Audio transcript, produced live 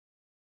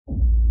What's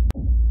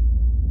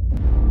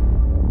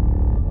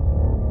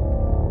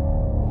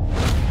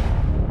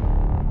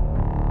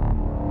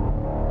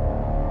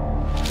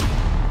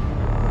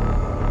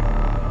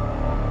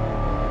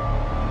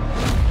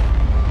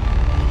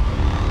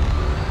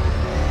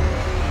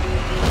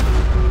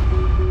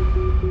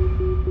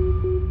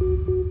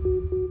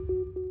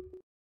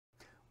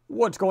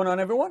going on,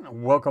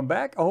 everyone? Welcome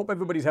back. I hope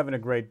everybody's having a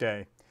great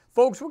day.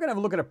 Folks, we're going to have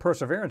a look at a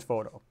Perseverance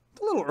photo.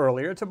 It's a little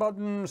earlier. It's about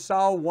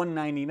Sol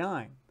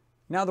 199.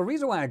 Now, the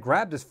reason why I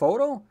grabbed this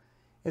photo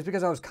is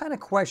because I was kind of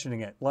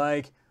questioning it.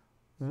 Like,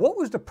 what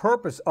was the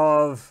purpose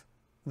of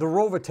the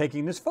rover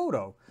taking this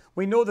photo?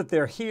 We know that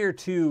they're here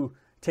to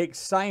take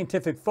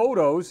scientific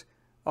photos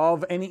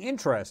of any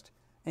interest.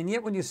 And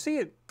yet, when you see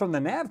it from the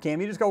nav cam,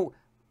 you just go,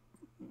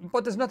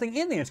 but there's nothing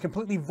in there. It's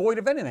completely void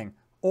of anything.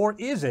 Or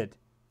is it?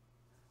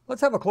 Let's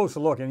have a closer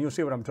look and you'll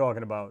see what I'm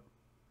talking about.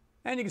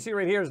 And you can see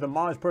right here is the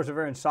Mars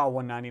Perseverance Sol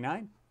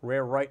 199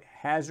 Rare Right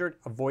Hazard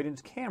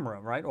Avoidance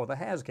Camera, right? Or the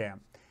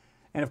HazCam.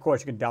 And of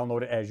course you can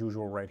download it as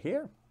usual right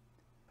here.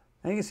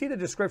 And you can see the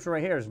description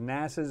right here is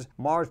NASA's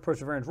Mars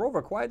Perseverance rover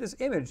acquired this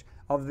image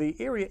of the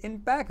area in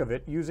back of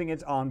it using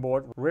its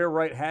onboard Rare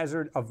Right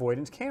Hazard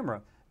Avoidance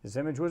Camera. This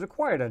image was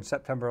acquired on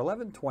September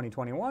 11,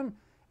 2021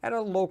 at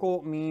a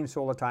local mean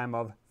solar time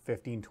of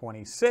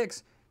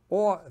 1526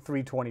 or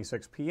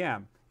 3:26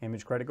 p.m.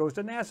 Image credit goes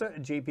to NASA,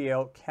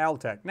 JPL,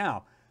 Caltech.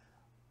 Now,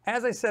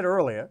 as I said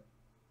earlier,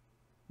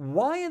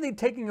 why are they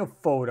taking a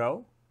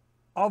photo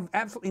of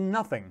absolutely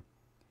nothing?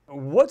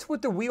 What's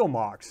with the wheel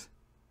marks?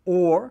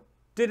 Or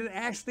did it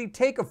actually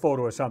take a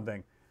photo of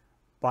something?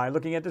 By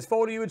looking at this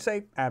photo, you would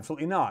say,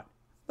 absolutely not.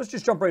 Let's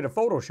just jump right to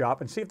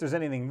Photoshop and see if there's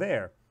anything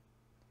there.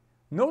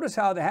 Notice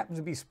how there happens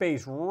to be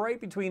space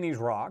right between these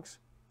rocks.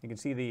 You can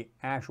see the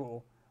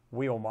actual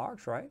wheel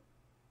marks, right?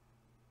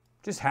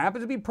 Just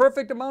happens to be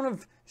perfect amount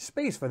of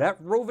space for that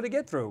rover to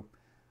get through.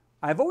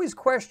 I've always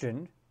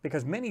questioned,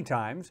 because many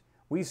times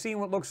we've seen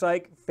what looks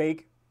like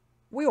fake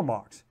wheel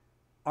marks.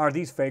 Are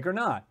these fake or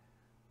not?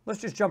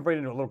 Let's just jump right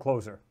into it a little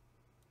closer.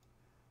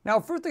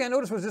 Now, first thing I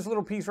noticed was this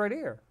little piece right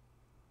here.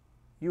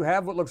 You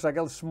have what looks like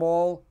a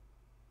small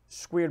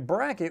squared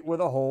bracket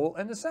with a hole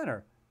in the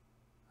center.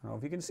 I don't know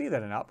if you can see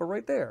that or not, but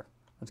right there.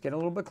 Let's get a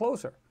little bit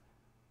closer.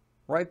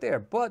 Right there.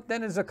 But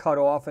then there's a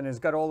cutoff and it's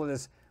got all of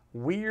this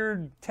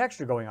weird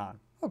texture going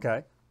on.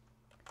 Okay.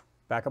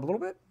 Back up a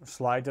little bit,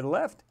 slide to the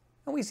left,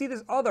 and we see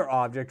this other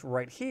object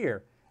right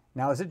here.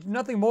 Now, is it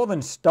nothing more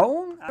than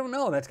stone? I don't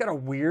know. That's got a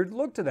weird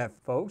look to that,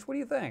 folks. What do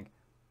you think?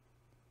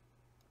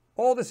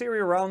 All this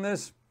area around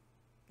this,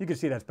 you can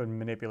see that's been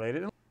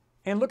manipulated.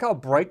 And look how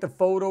bright the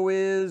photo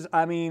is.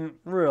 I mean,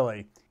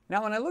 really.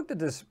 Now, when I looked at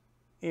this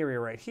area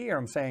right here,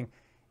 I'm saying,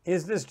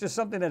 is this just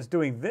something that's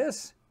doing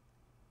this,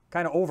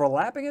 kind of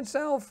overlapping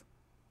itself?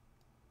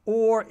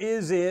 Or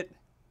is it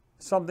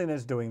something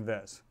that's doing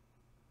this?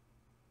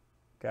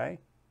 Okay?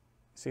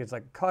 See, it's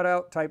like a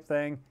cutout type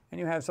thing, and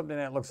you have something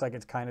that looks like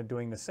it's kind of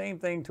doing the same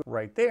thing to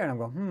right there, and I'm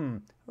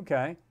going,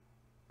 okay.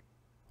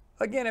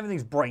 Again,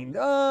 everything's brightened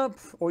up.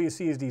 All you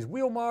see is these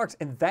wheel marks,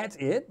 and that's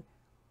it.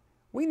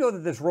 We know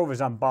that this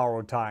rover's on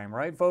borrowed time,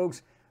 right,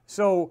 folks?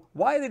 So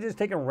why are they just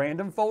taking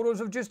random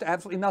photos of just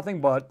absolutely nothing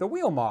but the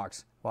wheel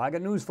marks? Well, I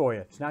got news for you.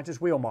 It's not just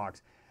wheel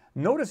marks.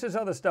 Notice this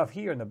other stuff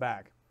here in the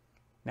back.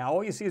 Now,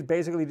 all you see is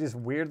basically just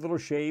weird little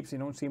shapes. You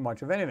don't see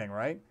much of anything,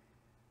 right?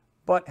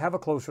 But have a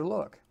closer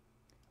look.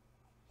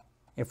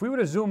 If we were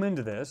to zoom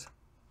into this,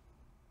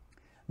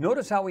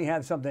 notice how we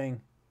have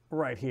something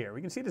right here.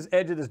 We can see this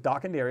edge of this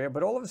darkened area,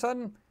 but all of a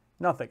sudden,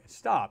 nothing. It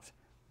stops.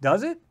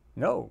 Does it?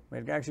 No.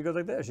 It actually goes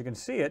like this. You can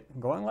see it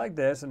going like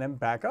this and then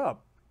back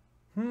up.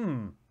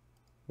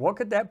 What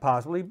could that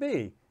possibly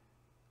be?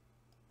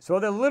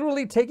 So they're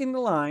literally taking the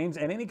lines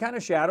and any kind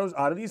of shadows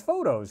out of these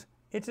photos.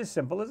 It's as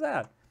simple as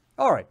that.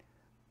 All right.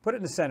 Put it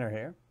in the center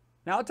here.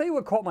 Now, I'll tell you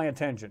what caught my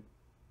attention.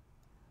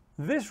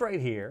 This right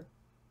here,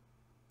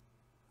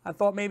 I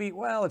thought maybe,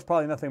 well, it's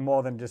probably nothing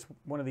more than just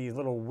one of these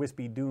little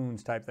wispy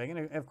dunes type thing.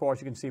 And of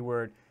course, you can see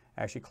where it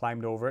actually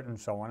climbed over it and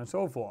so on and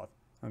so forth.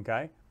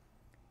 Okay?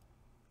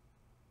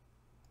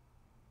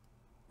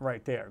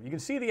 Right there. You can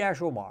see the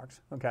actual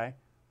marks. Okay?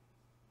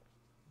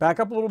 Back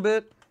up a little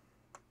bit.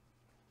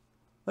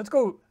 Let's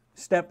go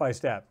step by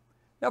step.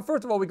 Now,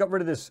 first of all, we got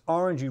rid of this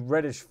orangey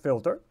reddish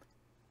filter.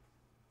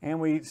 And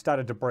we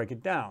started to break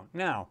it down.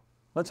 Now,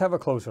 let's have a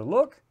closer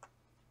look.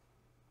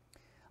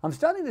 I'm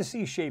starting to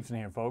see shapes in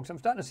here, folks. I'm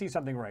starting to see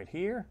something right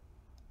here.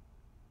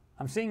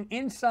 I'm seeing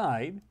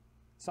inside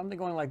something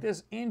going like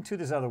this into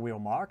this other wheel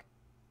mark.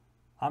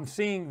 I'm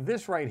seeing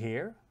this right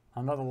here,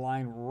 another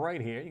line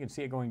right here. You can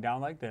see it going down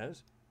like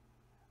this.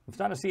 I'm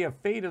starting to see a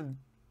fade of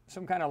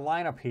some kind of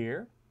line up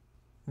here.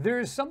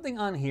 There is something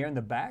on here in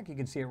the back. You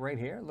can see it right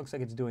here. It looks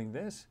like it's doing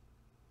this.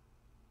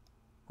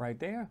 Right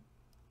there.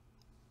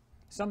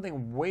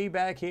 Something way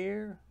back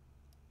here.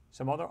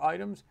 Some other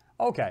items.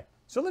 Okay,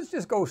 so let's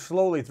just go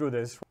slowly through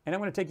this, and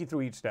I'm going to take you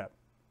through each step.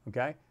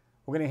 Okay?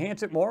 We're going to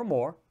enhance it more and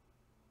more.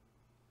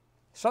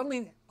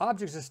 Suddenly,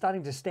 objects are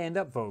starting to stand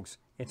up, folks.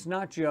 It's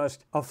not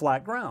just a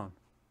flat ground.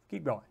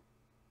 Keep going.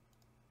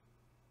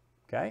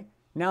 Okay?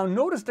 Now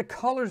notice the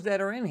colors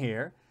that are in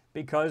here,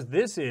 because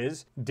this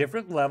is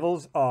different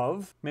levels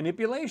of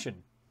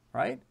manipulation,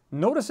 right?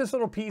 Notice this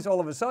little piece all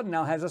of a sudden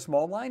now has a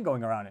small line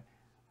going around it,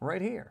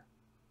 right here.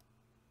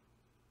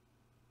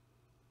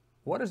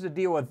 What is the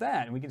deal with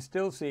that? And we can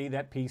still see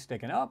that piece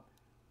sticking up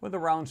with a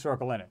round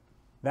circle in it.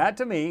 That,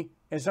 to me,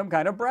 is some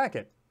kind of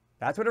bracket.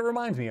 That's what it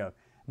reminds me of.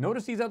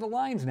 Notice these other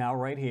lines now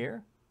right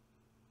here.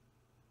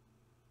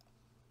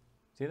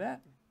 See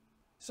that?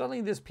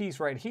 Suddenly this piece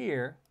right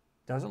here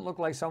doesn't look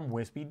like some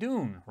wispy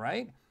dune,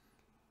 right?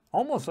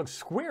 Almost looks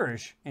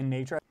squarish in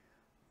nature.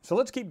 So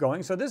let's keep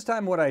going. So this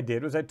time what I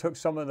did was I took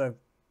some of the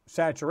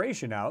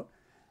saturation out.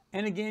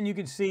 And again, you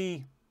can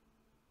see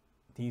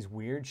these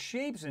weird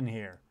shapes in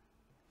here.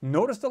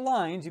 Notice the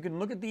lines. You can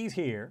look at these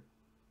here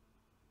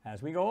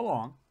as we go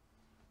along.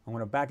 I'm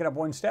going to back it up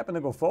one step and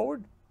then go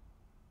forward.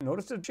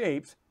 Notice the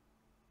shapes.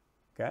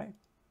 Okay.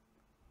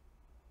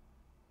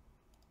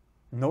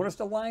 Notice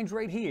the lines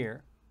right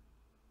here.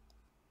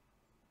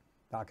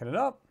 Backing it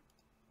up.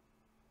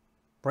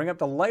 Bring up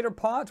the lighter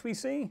parts we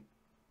see.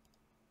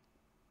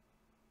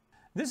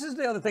 This is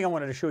the other thing I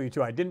wanted to show you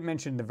too. I didn't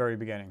mention in the very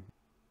beginning.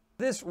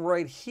 This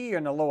right here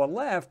in the lower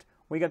left,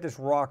 we got this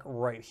rock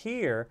right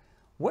here.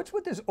 What's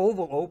with this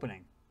oval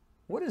opening?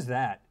 What is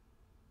that?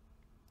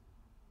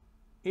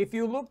 If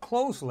you look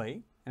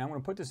closely, and I'm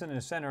going to put this in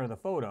the center of the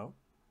photo,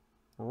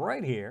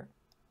 right here,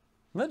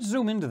 let's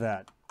zoom into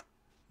that.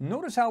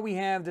 Notice how we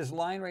have this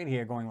line right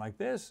here going like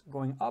this,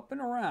 going up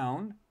and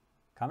around,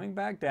 coming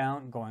back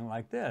down, going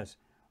like this.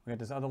 We got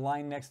this other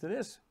line next to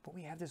this, but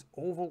we have this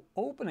oval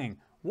opening.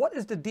 What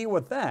is the deal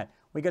with that?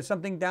 We got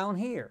something down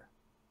here.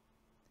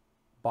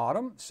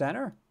 Bottom,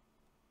 center.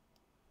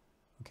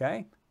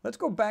 Okay, let's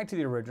go back to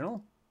the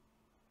original.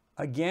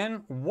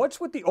 Again, what's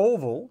with the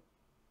oval?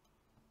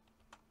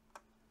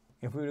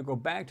 If we were to go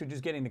back to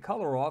just getting the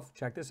color off,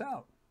 check this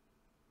out.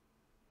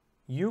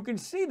 You can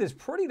see this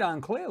pretty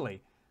darn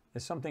clearly.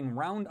 There's something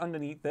round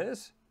underneath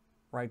this,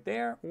 right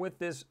there, with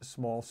this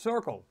small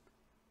circle.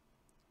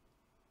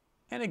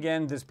 And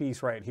again, this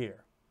piece right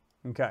here.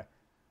 Okay.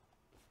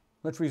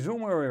 Let's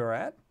resume where we were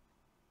at.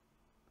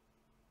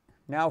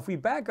 Now, if we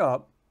back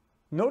up,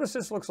 notice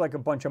this looks like a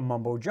bunch of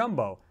mumbo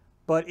jumbo.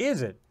 But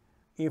is it?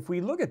 If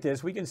we look at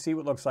this, we can see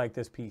what looks like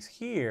this piece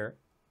here,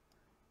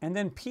 and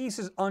then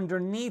pieces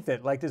underneath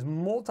it, like this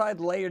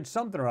multi-layered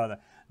something or other.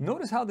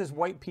 Notice how this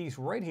white piece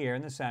right here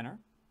in the center,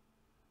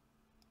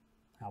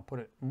 I'll put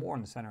it more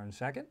in the center in a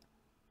second,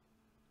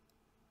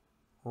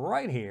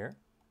 right here,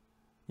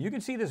 you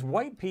can see this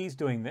white piece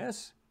doing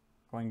this,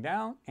 going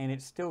down, and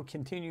it still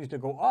continues to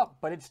go up,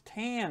 but it's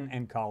tan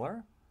in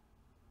color,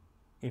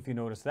 if you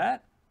notice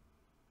that.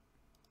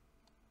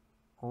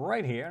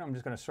 Right here, and I'm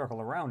just going to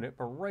circle around it,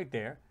 but right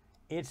there,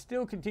 it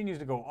still continues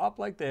to go up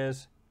like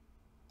this.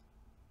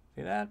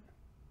 See that?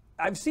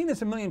 I've seen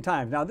this a million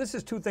times. Now, this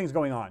is two things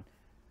going on.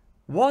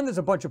 One, there's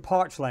a bunch of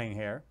parts laying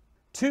here.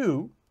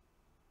 Two,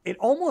 it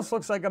almost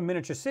looks like a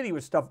miniature city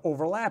with stuff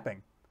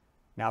overlapping.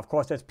 Now, of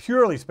course, that's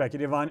purely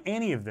speculative on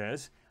any of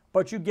this,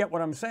 but you get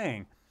what I'm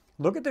saying.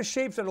 Look at the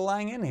shapes that are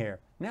lying in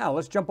here. Now,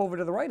 let's jump over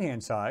to the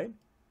right-hand side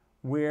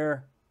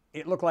where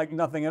it looked like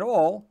nothing at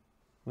all.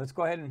 Let's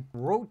go ahead and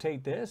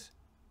rotate this.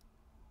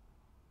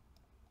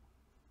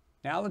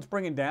 Now, let's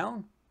bring it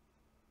down.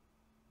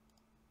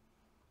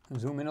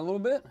 Zoom in a little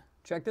bit.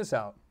 Check this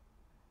out.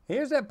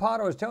 Here's that part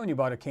I was telling you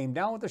about. It came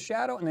down with a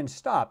shadow and then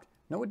stopped.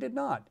 No, it did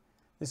not.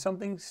 There's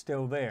something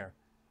still there.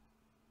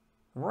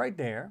 Right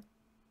there.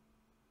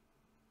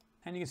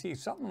 And you can see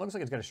something looks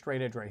like it's got a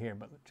straight edge right here,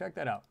 but check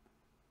that out.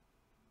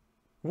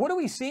 What are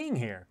we seeing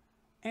here?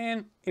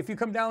 And if you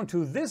come down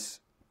to this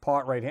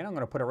part right here, I'm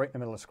going to put it right in the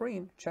middle of the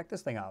screen. Check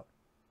this thing out.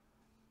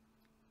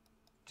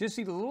 Just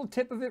see the little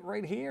tip of it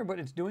right here, but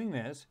it's doing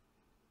this.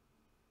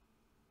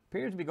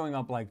 Appears to be going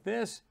up like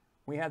this.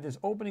 We have this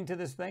opening to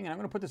this thing, and I'm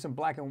going to put this in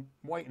black and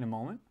white in a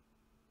moment.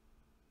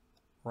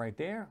 Right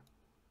there.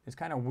 This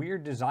kind of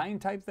weird design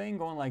type thing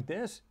going like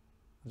this.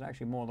 It's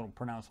actually more a little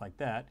pronounced like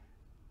that.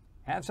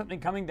 Have something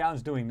coming down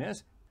is doing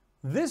this.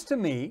 This, to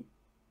me,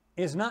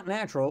 is not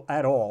natural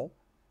at all.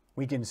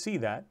 We can see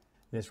that.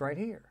 This right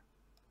here.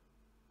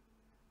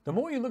 The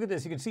more you look at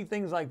this, you can see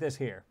things like this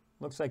here.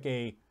 Looks like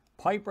a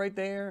pipe right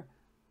there.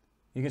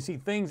 You can see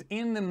things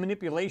in the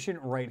manipulation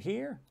right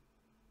here.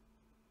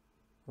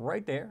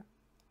 Right there.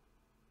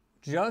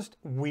 Just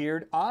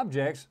weird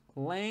objects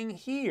laying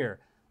here.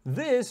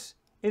 This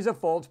is a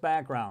false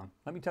background.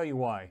 Let me tell you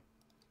why.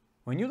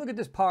 When you look at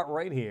this part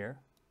right here,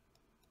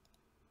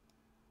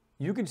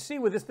 you can see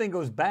where this thing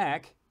goes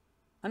back.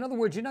 In other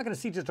words, you're not going to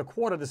see just a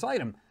quarter of this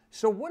item.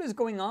 So what is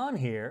going on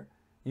here?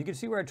 You can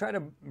see where I try to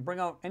bring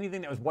out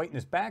anything that was white in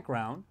this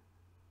background.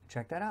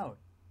 Check that out.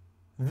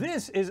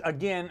 This is,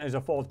 again, is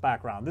a false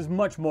background. There's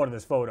much more to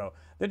this photo.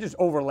 They're just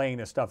overlaying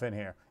this stuff in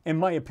here, in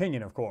my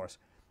opinion, of course.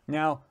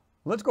 Now,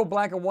 let's go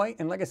black and white.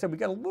 And like I said, we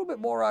got a little bit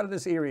more out of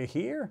this area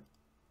here.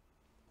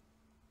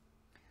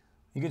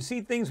 You can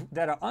see things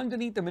that are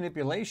underneath the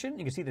manipulation.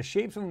 You can see the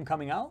shapes of them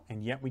coming out,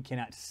 and yet we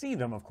cannot see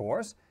them, of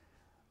course.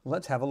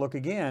 Let's have a look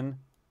again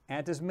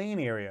at this main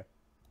area.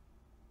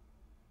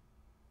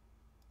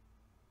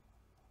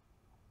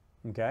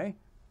 Okay?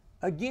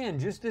 Again,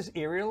 just this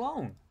area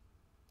alone.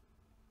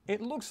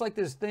 It looks like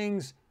there's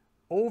things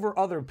over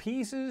other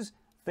pieces,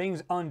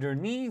 things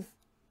underneath.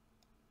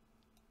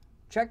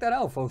 Check that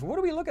out, folks. What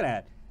are we looking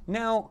at?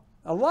 Now,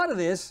 a lot of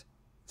this,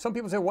 some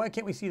people say, why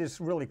can't we see this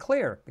really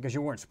clear? Because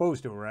you weren't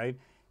supposed to, right?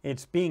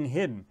 It's being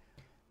hidden.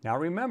 Now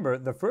remember,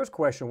 the first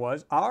question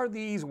was, are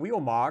these wheel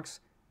marks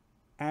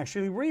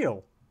actually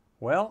real?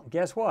 Well,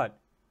 guess what?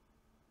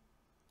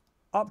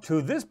 Up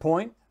to this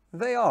point,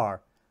 they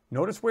are.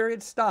 Notice where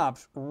it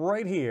stops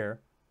right here.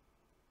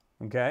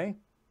 Okay?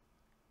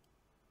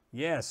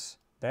 Yes,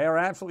 they are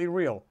absolutely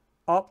real.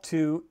 Up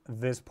to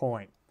this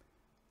point.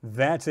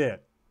 That's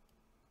it.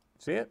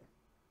 See it?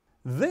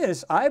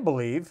 This, I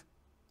believe,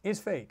 is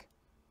fake.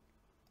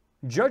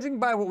 Judging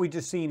by what we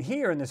just seen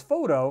here in this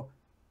photo,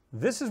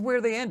 this is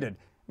where they ended.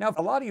 Now,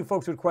 a lot of you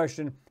folks would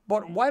question,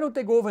 but why don't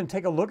they go over and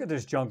take a look at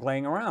this junk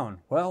laying around?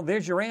 Well,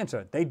 there's your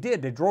answer. They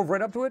did. They drove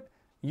right up to it,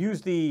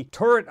 used the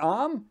turret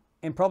arm,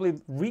 and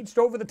probably reached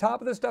over the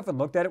top of this stuff and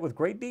looked at it with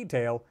great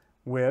detail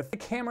with the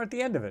camera at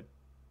the end of it.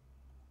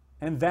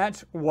 And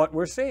that's what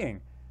we're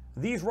seeing.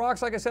 These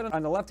rocks, like I said,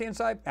 on the left-hand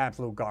side,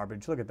 absolute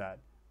garbage. Look at that.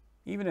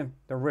 Even in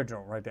the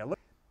original right there. Look.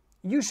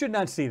 You should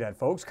not see that,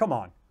 folks. Come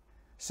on.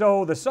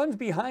 So the sun's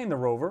behind the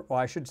rover. Well,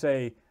 I should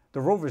say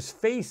the rover's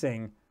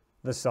facing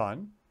the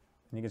sun.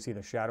 And you can see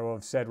the shadow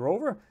of said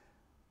rover.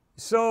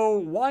 So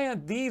why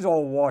aren't these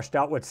all washed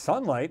out with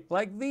sunlight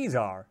like these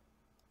are?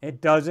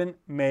 It doesn't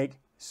make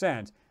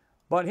sense.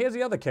 But here's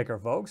the other kicker,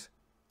 folks.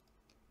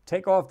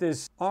 Take off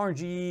this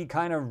orangey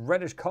kind of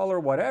reddish color,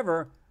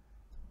 whatever,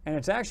 and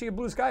it's actually a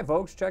blue sky,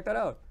 folks. Check that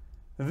out.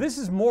 This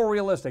is more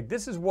realistic.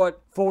 This is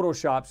what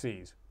Photoshop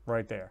sees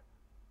right there.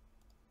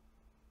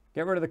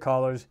 Get rid of the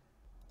colors.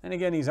 And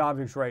again, these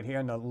objects right here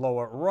in the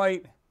lower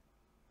right,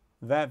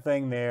 that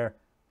thing there,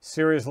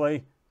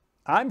 seriously,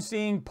 I'm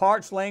seeing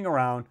parts laying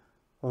around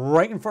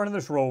right in front of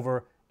this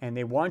rover, and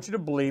they want you to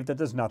believe that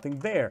there's nothing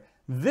there.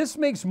 This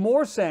makes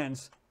more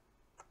sense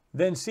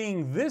than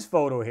seeing this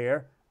photo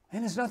here,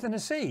 and there's nothing to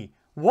see.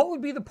 What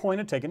would be the point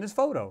of taking this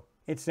photo?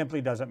 It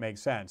simply doesn't make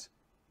sense.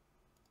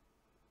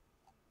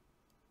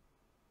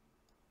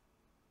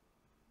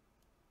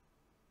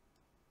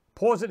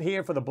 Pause it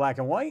here for the black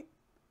and white.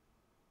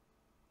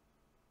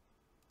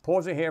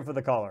 Pause it here for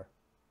the color.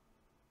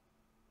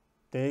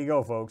 There you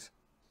go, folks.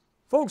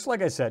 Folks,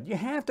 like I said, you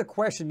have to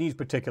question these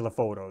particular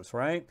photos,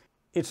 right?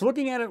 It's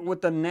looking at it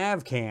with the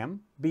nav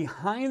cam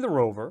behind the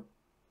rover,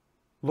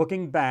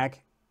 looking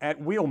back at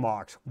wheel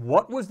marks.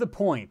 What was the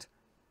point?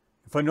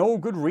 For no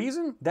good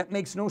reason? That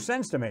makes no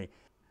sense to me.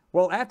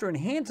 Well, after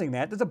enhancing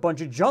that, there's a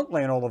bunch of junk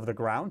laying all over the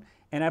ground,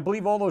 and I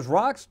believe all those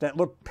rocks that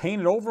look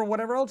painted over or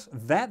whatever else,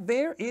 that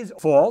there is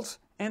false,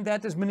 and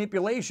that there's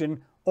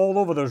manipulation all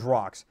over those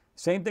rocks.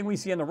 Same thing we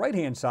see on the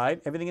right-hand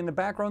side, everything in the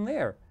background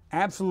there.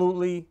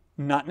 Absolutely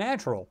not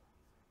natural.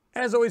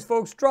 As always,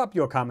 folks, drop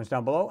your comments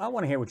down below. I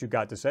want to hear what you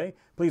got to say.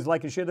 Please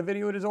like and share the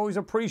video. It is always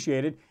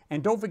appreciated.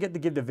 And don't forget to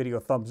give the video a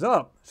thumbs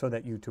up so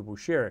that YouTube will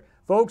share it.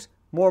 Folks,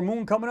 more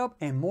moon coming up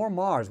and more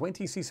Mars. Wait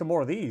till you see some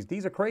more of these.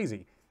 These are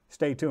crazy.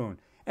 Stay tuned.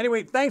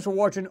 Anyway, thanks for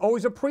watching.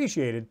 Always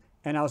appreciated.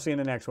 And I'll see you in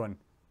the next one.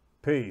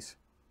 Peace.